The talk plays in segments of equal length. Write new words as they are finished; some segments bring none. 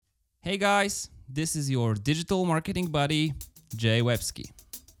Hey guys, this is your digital marketing buddy, Jay Webski.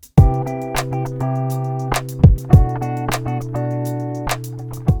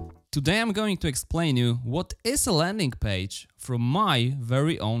 Today I'm going to explain you what is a landing page from my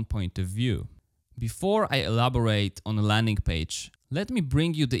very own point of view. Before I elaborate on a landing page, let me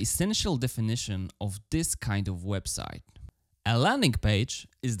bring you the essential definition of this kind of website. A landing page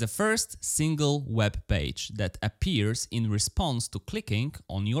is the first single web page that appears in response to clicking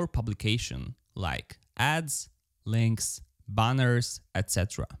on your publication, like ads, links, banners,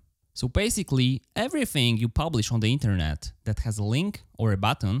 etc. So basically, everything you publish on the internet that has a link or a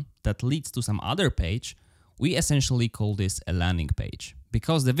button that leads to some other page, we essentially call this a landing page,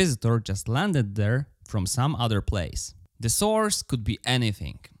 because the visitor just landed there from some other place. The source could be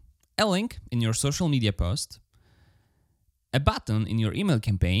anything: a link in your social media post, a button in your email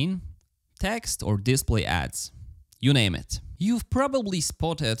campaign, text or display ads, you name it. You've probably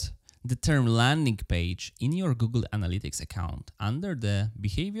spotted the term landing page in your Google Analytics account under the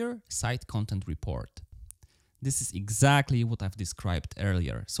Behavior Site Content Report. This is exactly what I've described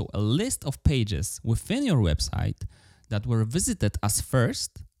earlier. So a list of pages within your website that were visited as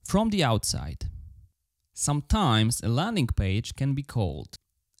first from the outside. Sometimes a landing page can be called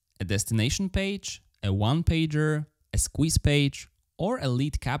a destination page, a one-pager, a squeeze page, or a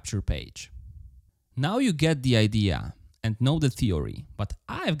lead capture page. Now you get the idea and know the theory, but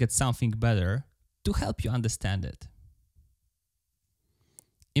I've got something better to help you understand it.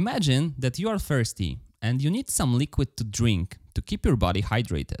 Imagine that you are thirsty and you need some liquid to drink to keep your body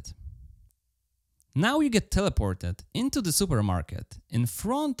hydrated. Now you get teleported into the supermarket in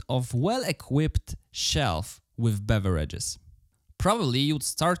front of well-equipped shelf with beverages. Probably you'd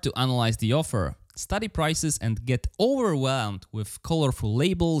start to analyze the offer, study prices, and get overwhelmed with colorful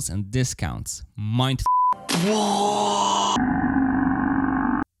labels and discounts.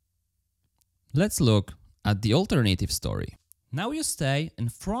 Let's look at the alternative story. Now you stay in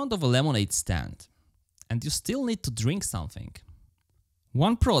front of a lemonade stand and you still need to drink something.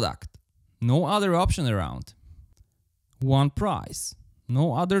 One product, no other option around. One price,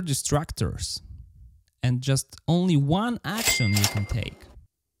 no other distractors. And just only one action you can take.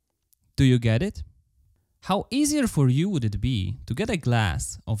 Do you get it? How easier for you would it be to get a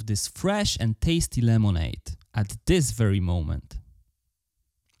glass of this fresh and tasty lemonade at this very moment?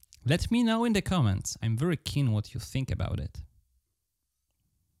 Let me know in the comments. I'm very keen what you think about it.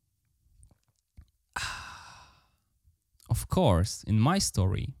 Of course, in my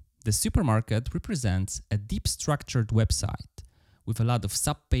story, the supermarket represents a deep structured website with a lot of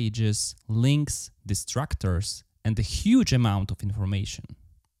subpages, links, distractors, and a huge amount of information.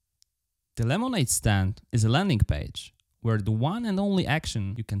 The lemonade stand is a landing page where the one and only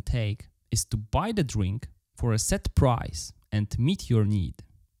action you can take is to buy the drink for a set price and meet your need.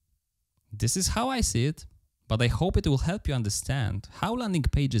 This is how I see it, but I hope it will help you understand how landing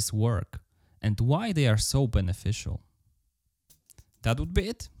pages work and why they are so beneficial. That would be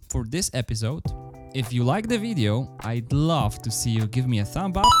it for this episode. If you like the video, I'd love to see you give me a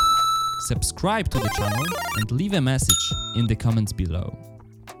thumb up, subscribe to the channel, and leave a message in the comments below.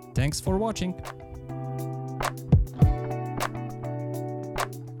 Thanks for watching.